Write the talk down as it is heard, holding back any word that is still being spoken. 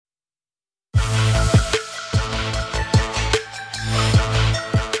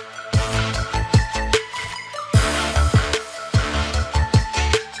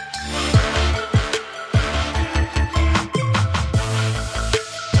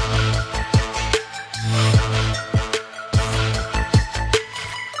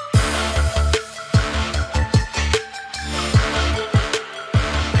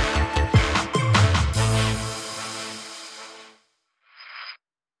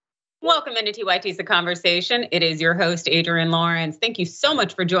Welcome into TYT's The Conversation. It is your host, Adrienne Lawrence. Thank you so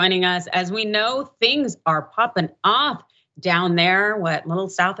much for joining us. As we know, things are popping off down there, a little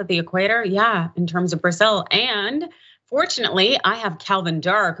south of the equator? Yeah, in terms of Brazil. And fortunately, I have Calvin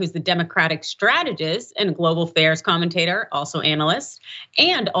Dark, who's the Democratic strategist and global affairs commentator, also analyst,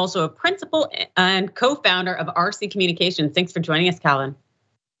 and also a principal and co-founder of RC Communications. Thanks for joining us, Calvin.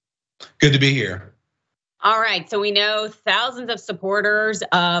 Good to be here. All right, so we know thousands of supporters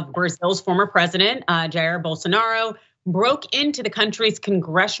of Brazil's former president, Jair Bolsonaro, broke into the country's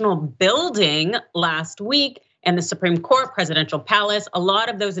congressional building last week and the Supreme Court presidential palace. A lot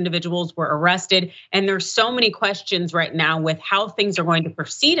of those individuals were arrested, and there's so many questions right now with how things are going to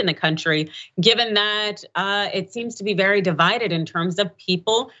proceed in the country, given that it seems to be very divided in terms of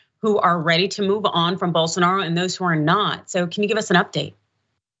people who are ready to move on from Bolsonaro and those who are not. So can you give us an update?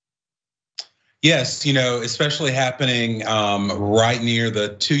 Yes, especially happening right near the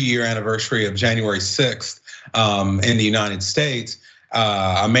 2-year anniversary of January 6th in the United States.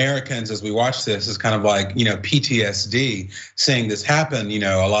 Americans, as we watch this, is kind of like, PTSD, seeing this happen.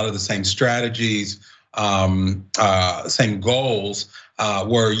 A lot of the same strategies, same goals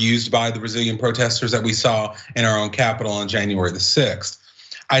were used by the Brazilian protesters that we saw in our own capital on January the 6th.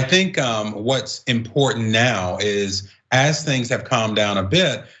 I think what's important now is, as things have calmed down a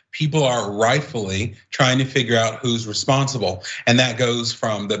bit, people are rightfully trying to figure out who's responsible. And that goes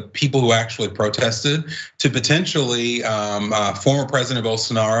from the people who actually protested to potentially former President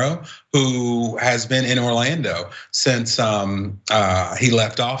Bolsonaro, who has been in Orlando since he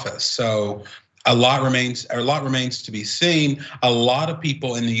left office. So a lot remains to be seen. A lot of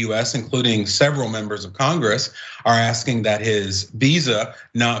people in the US, including several members of Congress, are asking that his visa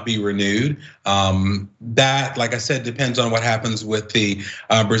not be renewed. That, like I said, depends on what happens with the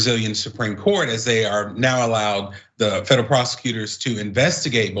Brazilian Supreme Court, as they are now allowed the federal prosecutors to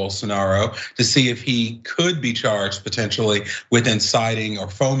investigate Bolsonaro to see if he could be charged potentially with inciting or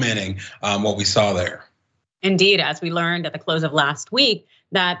fomenting what we saw there. Indeed, as we learned at the close of last week,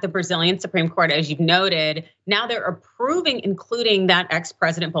 that the Brazilian Supreme Court, as you've noted, now they're approving including that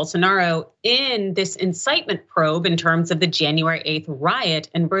ex-President Bolsonaro in this incitement probe in terms of the January 8th riot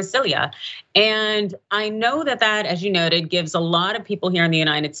in Brasilia. And I know that, as you noted, gives a lot of people here in the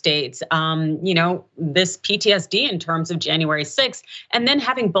United States, this PTSD in terms of January 6th, and then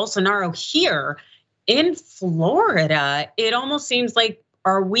having Bolsonaro here in Florida, it almost seems like,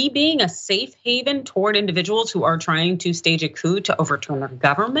 are we being a safe haven toward individuals who are trying to stage a coup to overturn their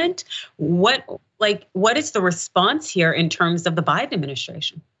government? What is the response here in terms of the Biden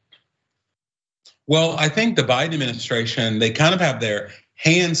administration? Well, I think the Biden administration, they kind of have their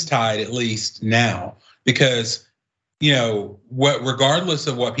hands tied, at least now, because, regardless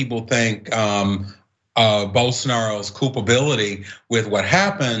of what people think Bolsonaro's culpability with what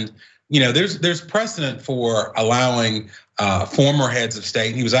happened, there's precedent for allowing former heads of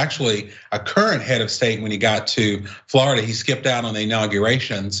state. He was actually a current head of state when he got to Florida. He skipped out on the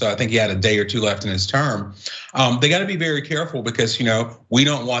inauguration, so I think he had a day or two left in his term. They got to be very careful because we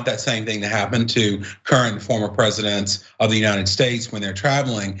don't want that same thing to happen to current and former presidents of the United States when they're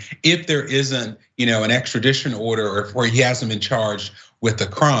traveling. If there isn't, an extradition order, or where he hasn't been charged with the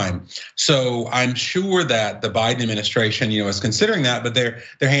crime. So I'm sure that the Biden administration, is considering that, but their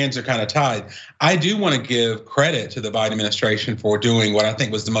hands are kind of tied. I do want to give credit to the Biden administration for doing what I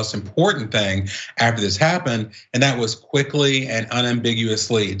think was the most important thing after this happened, and that was quickly and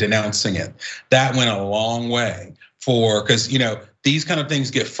unambiguously denouncing it. That went a long way because these kind of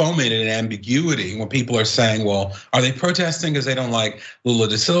things get fomented in ambiguity when people are saying, well, are they protesting because they don't like Lula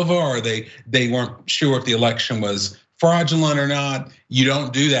da Silva, or they weren't sure if the election was fraudulent or not? You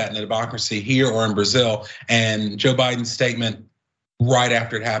don't do that in a democracy here or in Brazil. And Joe Biden's statement right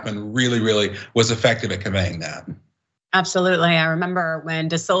after it happened really was effective at conveying that. Absolutely. I remember when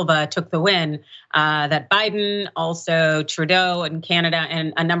Da Silva took the win, that Biden, also Trudeau in Canada,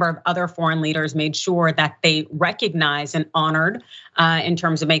 and a number of other foreign leaders made sure that they recognized and honored in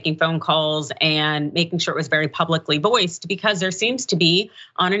terms of making phone calls and making sure it was very publicly voiced, because there seems to be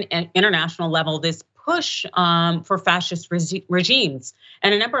on an international level this push for fascist regimes.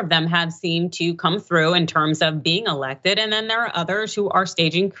 And a number of them have seemed to come through in terms of being elected. And then there are others who are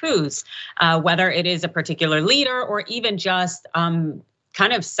staging coups, whether it is a particular leader or even just kind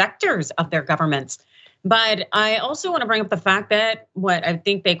of sectors of their governments. But I also want to bring up the fact that what I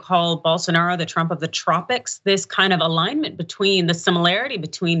think they call Bolsonaro the Trump of the Tropics, this kind of alignment between the similarity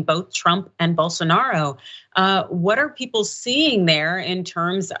between both Trump and Bolsonaro. What are people seeing there in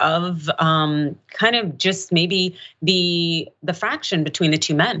terms of kind of just maybe the fraction between the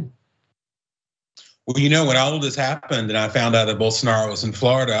two men? Well, when all of this happened and I found out that Bolsonaro was in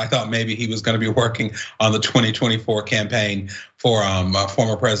Florida, I thought maybe he was going to be working on the 2024 campaign for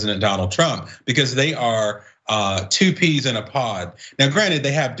former President Donald Trump, because they are two peas in a pod. Now, granted,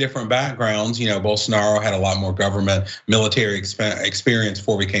 they have different backgrounds. Bolsonaro had a lot more government, military experience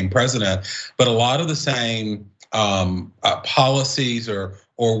before he became president, but a lot of the same policies or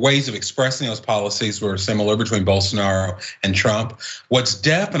ways of expressing those policies were similar between Bolsonaro and Trump. What's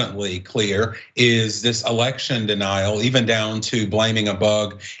definitely clear is this election denial, even down to blaming a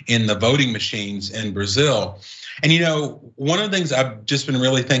bug in the voting machines in Brazil. And one of the things I've just been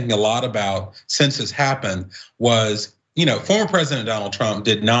really thinking a lot about since this happened was, former President Donald Trump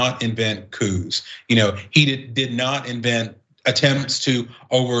did not invent coups. He did not invent attempts to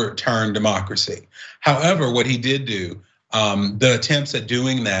overturn democracy. However, what he did do, the attempts at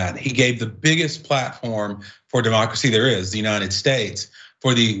doing that, he gave the biggest platform for democracy there is, the United States,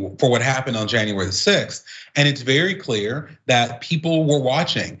 for what happened on January the 6th. And it's very clear that people were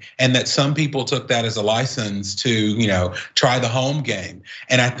watching, and that some people took that as a license to, try the home game.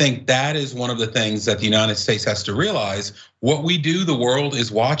 And I think that is one of the things that the United States has to realize. What we do, the world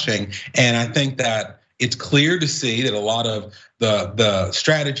is watching. And I think that it's clear to see that a lot of the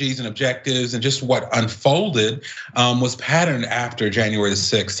strategies and objectives and just what unfolded was patterned after January the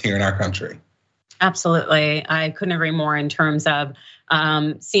 6th here in our country. Absolutely, I couldn't agree more in terms of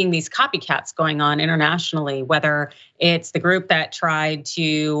seeing these copycats going on internationally, whether it's the group that tried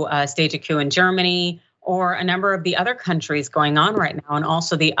to stage a coup in Germany or a number of the other countries going on right now, and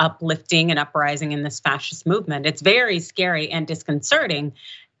also the uplifting and uprising in this fascist movement. It's very scary and disconcerting.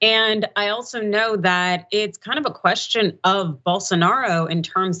 And I also know that it's kind of a question of Bolsonaro in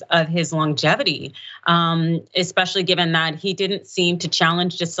terms of his longevity, especially given that he didn't seem to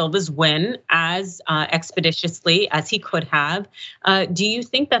challenge De Silva's win as expeditiously as he could have. Do you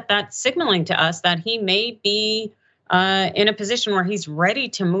think that that's signaling to us that he may be in a position where he's ready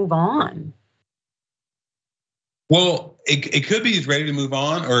to move on? Well, it could be he's ready to move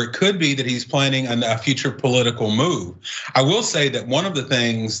on, or it could be that he's planning a future political move. I will say that one of the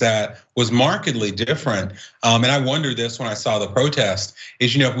things that was markedly different, and I wondered this when I saw the protest,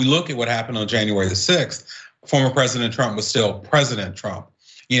 is if we look at what happened on January the 6th, former President Trump was still President Trump.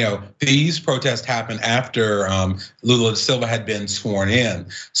 These protests happened after Lula da Silva had been sworn in.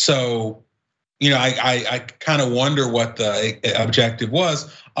 So, I kind of wonder what the objective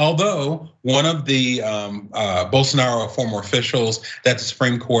was. Although one of the Bolsonaro former officials that the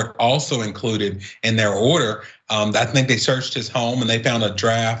Supreme Court also included in their order, I think they searched his home and they found a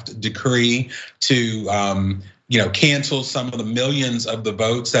draft decree to cancel some of the millions of the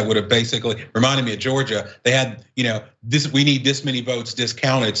votes that would have basically reminded me of Georgia. They had, we need this many votes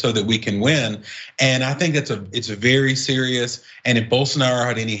discounted so that we can win. And I think it's very serious. And if Bolsonaro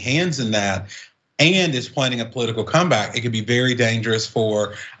had any hands in that, and is planning a political comeback, it could be very dangerous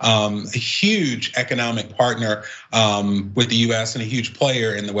for a huge economic partner with the US and a huge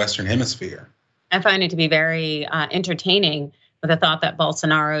player in the Western Hemisphere. I find it to be very entertaining with the thought that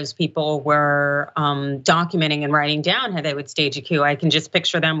Bolsonaro's people were documenting and writing down how they would stage a coup. I can just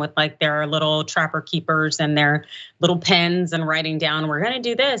picture them with like their little trapper keepers and their little pens and writing down, we're gonna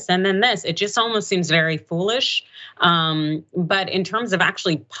do this and then this. It just almost seems very foolish. But in terms of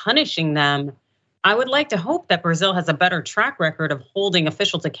actually punishing them, I would like to hope that Brazil has a better track record of holding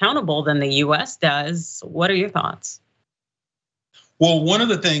officials accountable than the US does. What are your thoughts? Well, one of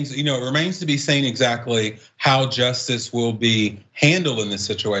the things, it remains to be seen exactly how justice will be handled in this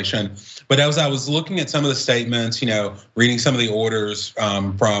situation. But as I was looking at some of the statements, reading some of the orders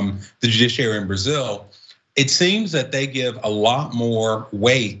from the judiciary in Brazil, it seems that they give a lot more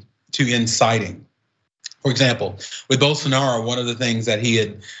weight to inciting. For example, with Bolsonaro, one of the things that he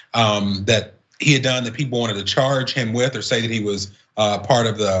had done that people wanted to charge him with or say that he was part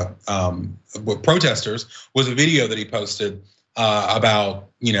of the protesters was a video that he posted about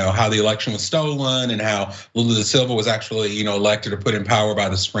how the election was stolen and how Lula da Silva was actually elected or put in power by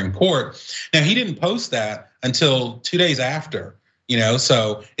the Supreme Court. Now he didn't post that until 2 days after.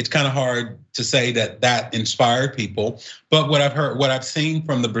 So it's kind of hard to say that inspired people. But what I've seen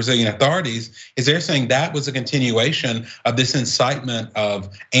from the Brazilian authorities is they're saying that was a continuation of this incitement of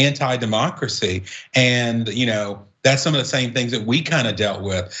anti-democracy. And that's some of the same things that we kind of dealt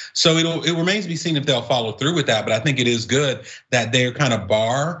with. So it remains to be seen if they'll follow through with that. But I think it is good that their kind of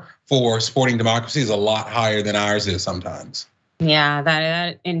bar for supporting democracy is a lot higher than ours is sometimes. Yeah,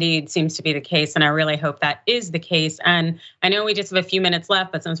 that indeed seems to be the case. And I really hope that is the case. And I know we just have a few minutes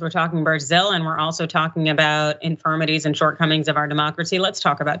left, but since we're talking Brazil and we're also talking about infirmities and shortcomings of our democracy, let's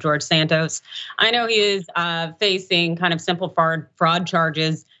talk about George Santos. I know he is facing kind of simple fraud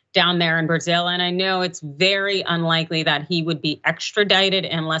charges down there in Brazil. And I know it's very unlikely that he would be extradited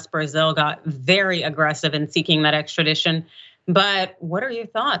unless Brazil got very aggressive in seeking that extradition. But what are your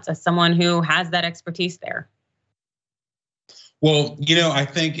thoughts as someone who has that expertise there? Well, I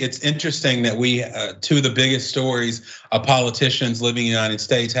think it's interesting that we, two of the biggest stories of politicians living in the United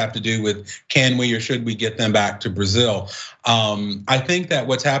States have to do with can we or should we get them back to Brazil? I think that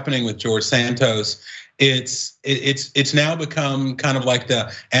what's happening with George Santos, it's now become kind of like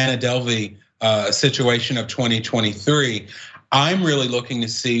the Anna Delvey situation of 2023. I'm really looking to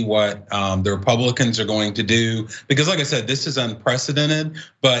see what the Republicans are going to do because, like I said, this is unprecedented,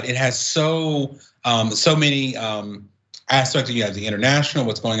 but it has so many aspects. You have the international,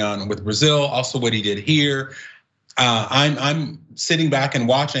 what's going on with Brazil, also what he did here. I'm sitting back and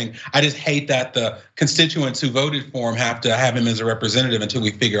watching. I just hate that the constituents who voted for him have to have him as a representative until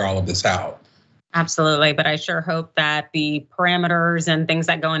we figure all of this out. Absolutely, but I sure hope that the parameters and things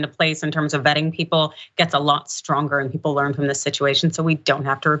that go into place in terms of vetting people gets a lot stronger and people learn from this situation so we don't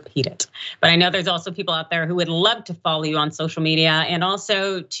have to repeat it. But I know there's also people out there who would love to follow you on social media and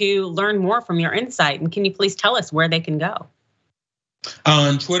also to learn more from your insight. And can you please tell us where they can go?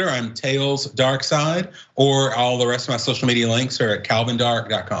 On Twitter, I'm Tails Dark Side, or all the rest of my social media links are at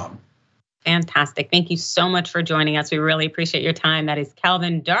calvindark.com. Fantastic. Thank you so much for joining us. We really appreciate your time. That is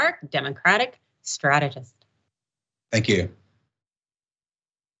Calvin Dark, Democratic strategist. Thank you.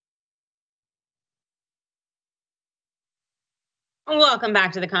 Welcome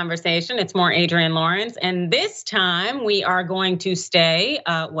back to the conversation. It's more Adrienne Lawrence, and this time we are going to stay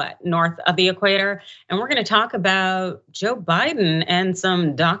north of the equator, and we're going to talk about Joe Biden and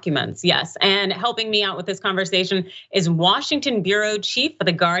some documents. Yes, and helping me out with this conversation is Washington bureau chief for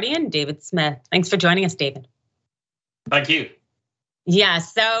The Guardian, David Smith. Thanks for joining us, David. Thank you. Yeah,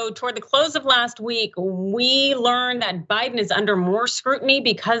 so toward the close of last week, we learned that Biden is under more scrutiny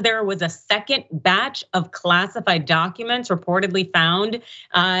because there was a second batch of classified documents reportedly found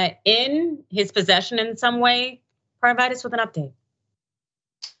in his possession in some way. Provide us with an update.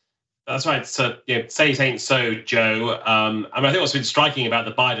 That's right. So, say it ain't so, Joe. I think what's been striking about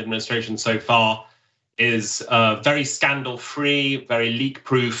the Biden administration so far is very scandal-free, very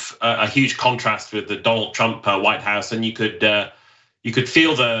leak-proof, a huge contrast with the Donald Trump White House, and you could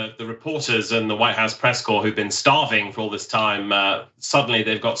feel the reporters and the White House press corps who've been starving for all this time. Suddenly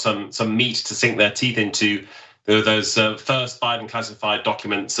they've got some meat to sink their teeth into. There were those first Biden classified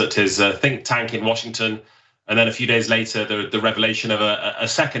documents at his think tank in Washington. And then a few days later, the revelation of a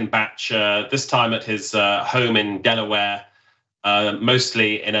second batch, this time at his home in Delaware,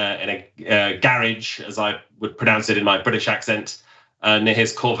 mostly in a garage, as I would pronounce it in my British accent, near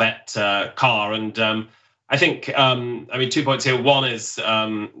his Corvette car. And I think, 2 points here. One is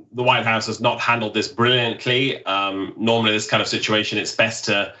the White House has not handled this brilliantly. Normally, this kind of situation, it's best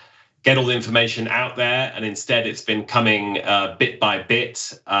to get all the information out there, and instead, it's been coming bit by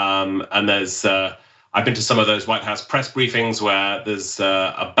bit. And there's, I've been to some of those White House press briefings where there's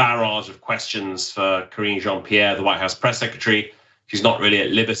a barrage of questions for Karine Jean-Pierre, the White House press secretary. She's not really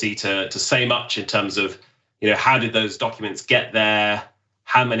at liberty to say much in terms of, how did those documents get there?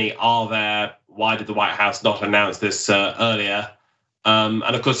 How many are there? Why did the White House not announce this earlier? And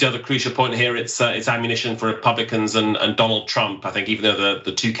of course, the other crucial point here, it's ammunition for Republicans and Donald Trump. I think even though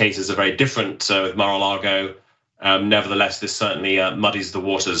the two cases are very different with Mar-a-Lago, nevertheless, this certainly muddies the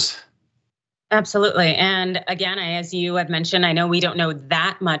waters. Absolutely. And again, as you had mentioned, I know we don't know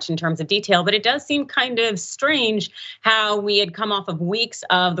that much in terms of detail, but it does seem kind of strange how we had come off of weeks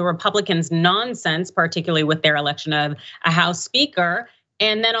of the Republicans' nonsense, particularly with their election of a House Speaker.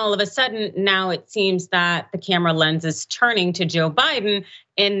 And then all of a sudden, now it seems that the camera lens is turning to Joe Biden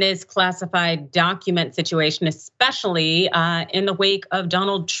in this classified document situation, especially in the wake of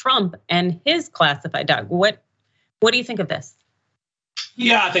Donald Trump and his classified document. What do you think of this?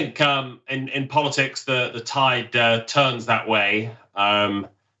 Yeah, I think in politics, the tide turns that way.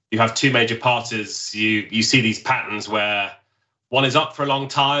 You have two major parties. You see these patterns where one is up for a long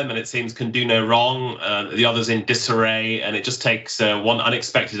time and it seems can do no wrong. The other's in disarray, and it just takes one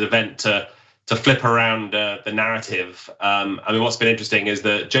unexpected event to flip around the narrative. What's been interesting is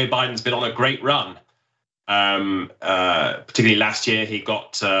that Joe Biden's been on a great run. Particularly last year, he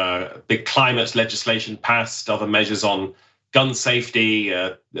got big climate legislation passed, other measures on gun safety,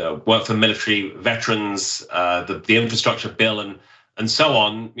 work for military veterans, the infrastructure bill, and so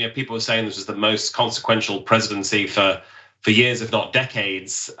on. People are saying this was the most consequential presidency for years, if not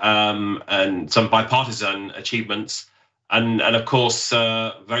decades, and some bipartisan achievements. And of course,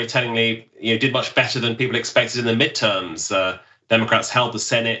 very tellingly, did much better than people expected in the midterms. Democrats held the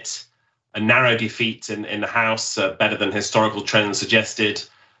Senate, a narrow defeat in the House, better than historical trends suggested.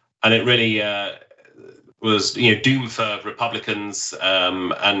 and it really was doom for Republicans,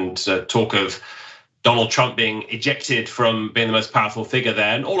 and talk of Donald Trump being ejected from being the most powerful figure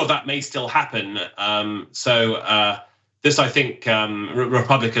there, and all of that may still happen. This, I think,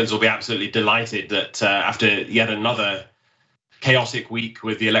 Republicans will be absolutely delighted that after yet another chaotic week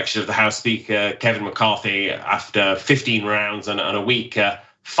with the election of the House Speaker, Kevin McCarthy, after 15 rounds and a week,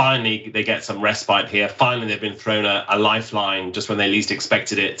 finally they get some respite here. Finally, they've been thrown a lifeline just when they least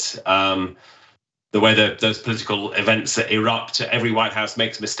expected it. The way that those political events erupt, every White House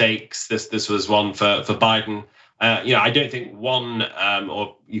makes mistakes. This was one for Biden. I don't think one,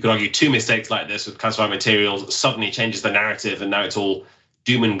 or you could argue two mistakes like this with classified materials suddenly changes the narrative, and now it's all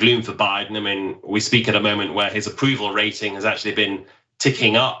doom and gloom for Biden. I mean, we speak at a moment where his approval rating has actually been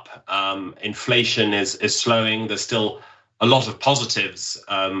ticking up. Inflation is slowing. There's still a lot of positives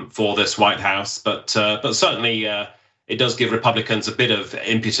for this White House, but certainly it does give Republicans a bit of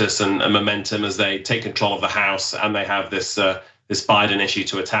impetus and momentum as they take control of the House and they have this Biden issue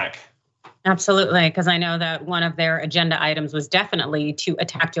to attack. Absolutely, because I know that one of their agenda items was definitely to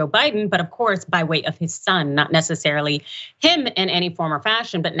attack Joe Biden, but of course by way of his son, not necessarily him in any form or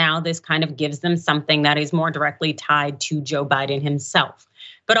fashion. But now this kind of gives them something that is more directly tied to Joe Biden himself.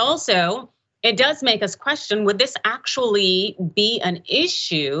 But also, it does make us question, would this actually be an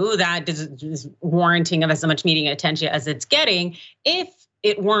issue that is warranting of as much media attention as it's getting if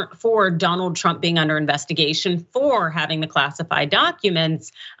it weren't for Donald Trump being under investigation for having the classified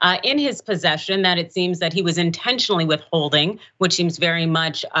documents in his possession that it seems that he was intentionally withholding, which seems very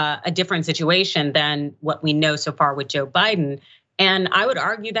much a different situation than what we know so far with Joe Biden. And I would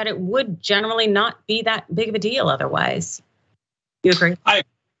argue that it would generally not be that big of a deal otherwise. You agree?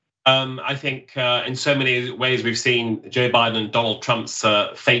 I think in so many ways we've seen Joe Biden and Donald Trump's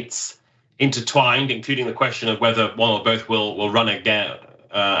fates intertwined, including the question of whether one or both will run again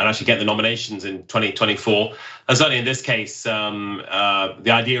and actually get the nominations in 2024. And certainly in this case, the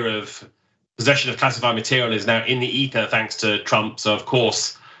idea of possession of classified material is now in the ether thanks to Trump. So of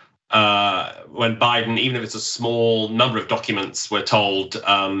course, when Biden, even if it's a small number of documents, we're told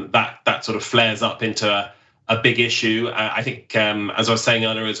that sort of flares up into a big issue. I think, as I was saying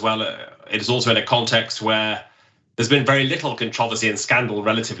earlier as well, it is also in a context where there's been very little controversy and scandal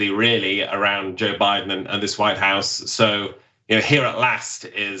relatively really around Joe Biden and this White House. So here at last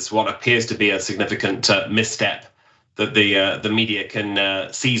is what appears to be a significant misstep that the media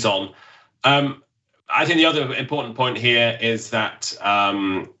can seize on. I think the other important point here is that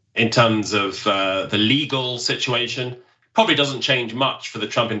in terms of the legal situation, probably doesn't change much for the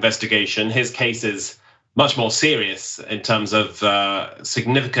Trump investigation. His case is much more serious in terms of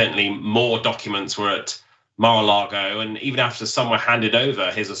significantly more documents were at Mar-a-Lago, and even after some were handed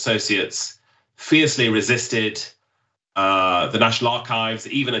over, his associates fiercely resisted the National Archives,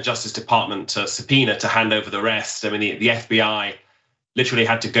 even a Justice Department subpoena to hand over the rest. I mean, the FBI literally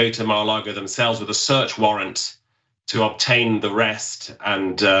had to go to Mar-a-Lago themselves with a search warrant to obtain the rest,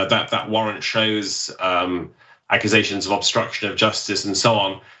 and that warrant shows accusations of obstruction of justice and so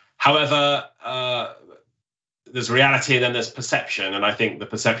on. However, there's reality and then there's perception, and I think the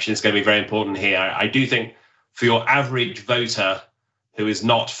perception is going to be very important here. I do think for your average voter who is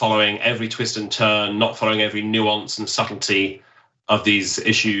not following every twist and turn, not following every nuance and subtlety of these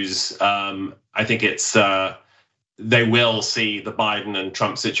issues, I think it's they will see the Biden and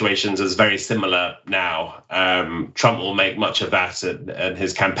Trump situations as very similar now. Trump will make much of that at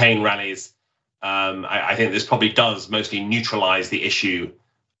his campaign rallies. I think this probably does mostly neutralize the issue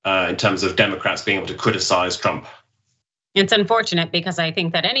in terms of Democrats being able to criticize Trump. It's unfortunate because I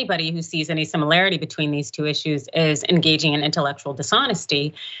think that anybody who sees any similarity between these two issues is engaging in intellectual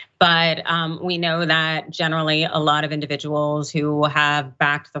dishonesty. But we know that generally a lot of individuals who have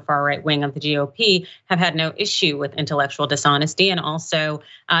backed the far right wing of the GOP have had no issue with intellectual dishonesty. And also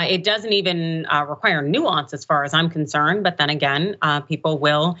it doesn't even require nuance as far as I'm concerned. But then again, people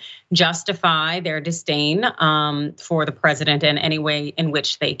will justify their disdain for the president in any way in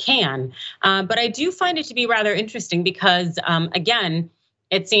which they can. But I do find it to be rather interesting because again,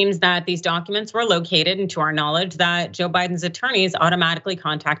 it seems that these documents were located, and to our knowledge, that Joe Biden's attorneys automatically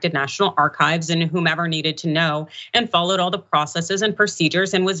contacted National Archives and whomever needed to know and followed all the processes and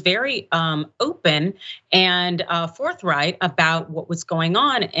procedures and was very open and forthright about what was going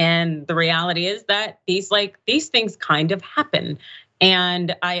on. And the reality is that these things kind of happen.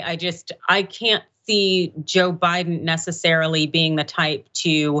 And I can't see Joe Biden necessarily being the type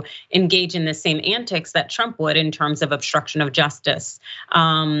to engage in the same antics that Trump would in terms of obstruction of justice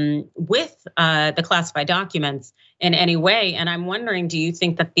with the classified documents in any way. And I'm wondering, do you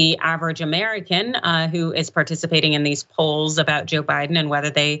think that the average American who is participating in these polls about Joe Biden and whether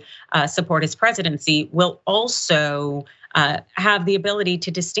they support his presidency will also have the ability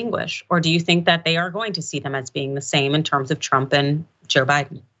to distinguish? Or do you think that they are going to see them as being the same in terms of Trump and Joe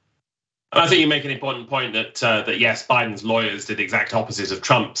Biden? I think you make an important point that yes, Biden's lawyers did the exact opposite of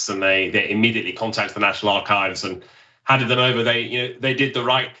Trump's, and they immediately contacted the National Archives and handed them over. They did the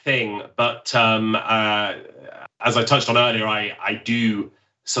right thing, but as I touched on earlier, I do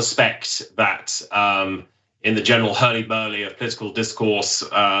suspect that in the general hurly-burly of political discourse,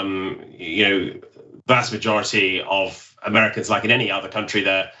 vast majority of Americans, like in any other country,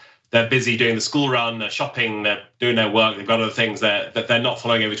 they're busy doing the school run, they're shopping, they're doing their work, they've got other things that they're not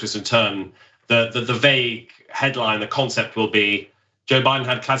following every twist and turn. The vague headline, the concept will be Joe Biden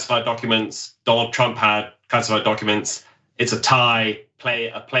had classified documents, Donald Trump had classified documents. It's a tie,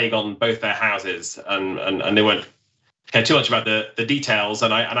 a plague on both their houses, and they won't care too much about the details.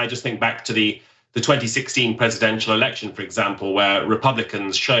 And I just think back to the 2016 presidential election, for example, where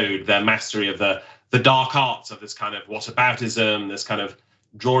Republicans showed their mastery of the dark arts of this kind of whataboutism, this kind of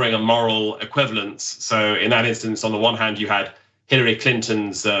drawing a moral equivalence. So in that instance, on the one hand, you had Hillary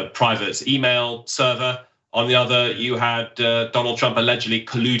Clinton's private email server. On the other, you had Donald Trump allegedly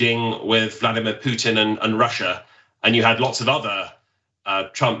colluding with Vladimir Putin and Russia. And you had lots of other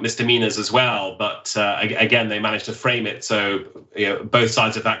Trump misdemeanors as well. But again, they managed to frame it so both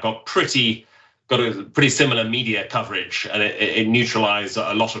sides of that got a pretty similar media coverage, and it neutralized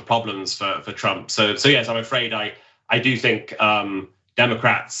a lot of problems for Trump. So yes, I'm afraid I do think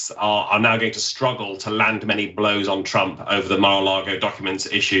Democrats are now going to struggle to land many blows on Trump over the Mar-a-Lago documents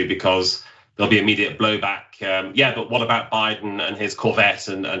issue, because there'll be immediate blowback. But what about Biden and his Corvette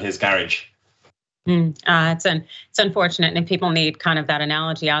and his garage? It's unfortunate, and people need kind of that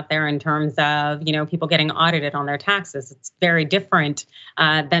analogy out there in terms of people getting audited on their taxes. It's very different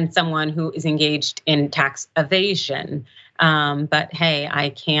than someone who is engaged in tax evasion. But hey, I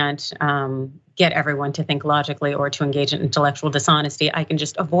can't get everyone to think logically or to engage in intellectual dishonesty. I can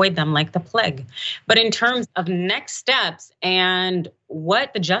just avoid them like the plague. But in terms of next steps and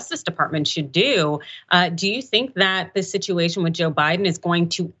what the Justice Department should do you think that the situation with Joe Biden is going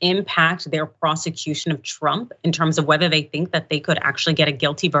to impact their prosecution of Trump in terms of whether they think that they could actually get a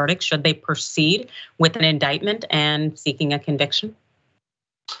guilty verdict should they proceed with an indictment and seeking a conviction?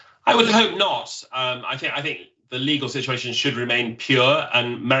 I would hope not. I think the legal situation should remain pure,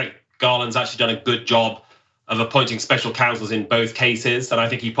 and Merrick Garland's actually done a good job of appointing special counsels in both cases. And I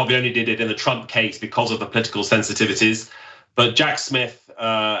think he probably only did it in the Trump case because of the political sensitivities. But Jack Smith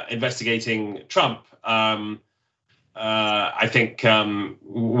investigating Trump, I think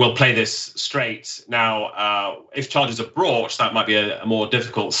will play this straight. Now, if charges are brought, that might be a more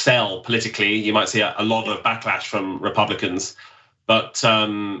difficult sell politically. You might see a lot of backlash from Republicans. But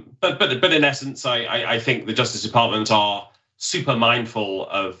in essence, I think the Justice Department are super mindful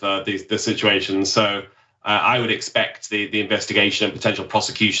of the situation. So I would expect the investigation and potential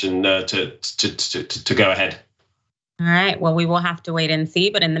prosecution to go ahead. All right. Well, we will have to wait and see.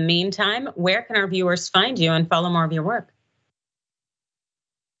 But in the meantime, where can our viewers find you and follow more of your work?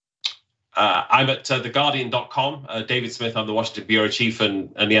 I'm at theguardian.com. David Smith, I'm the Washington bureau chief,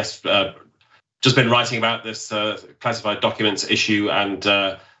 and yes, just been writing about this classified documents issue and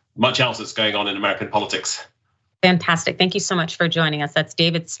much else that's going on in American politics. Fantastic. Thank you so much for joining us. That's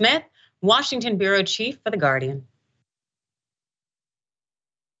David Smith, Washington bureau chief for The Guardian.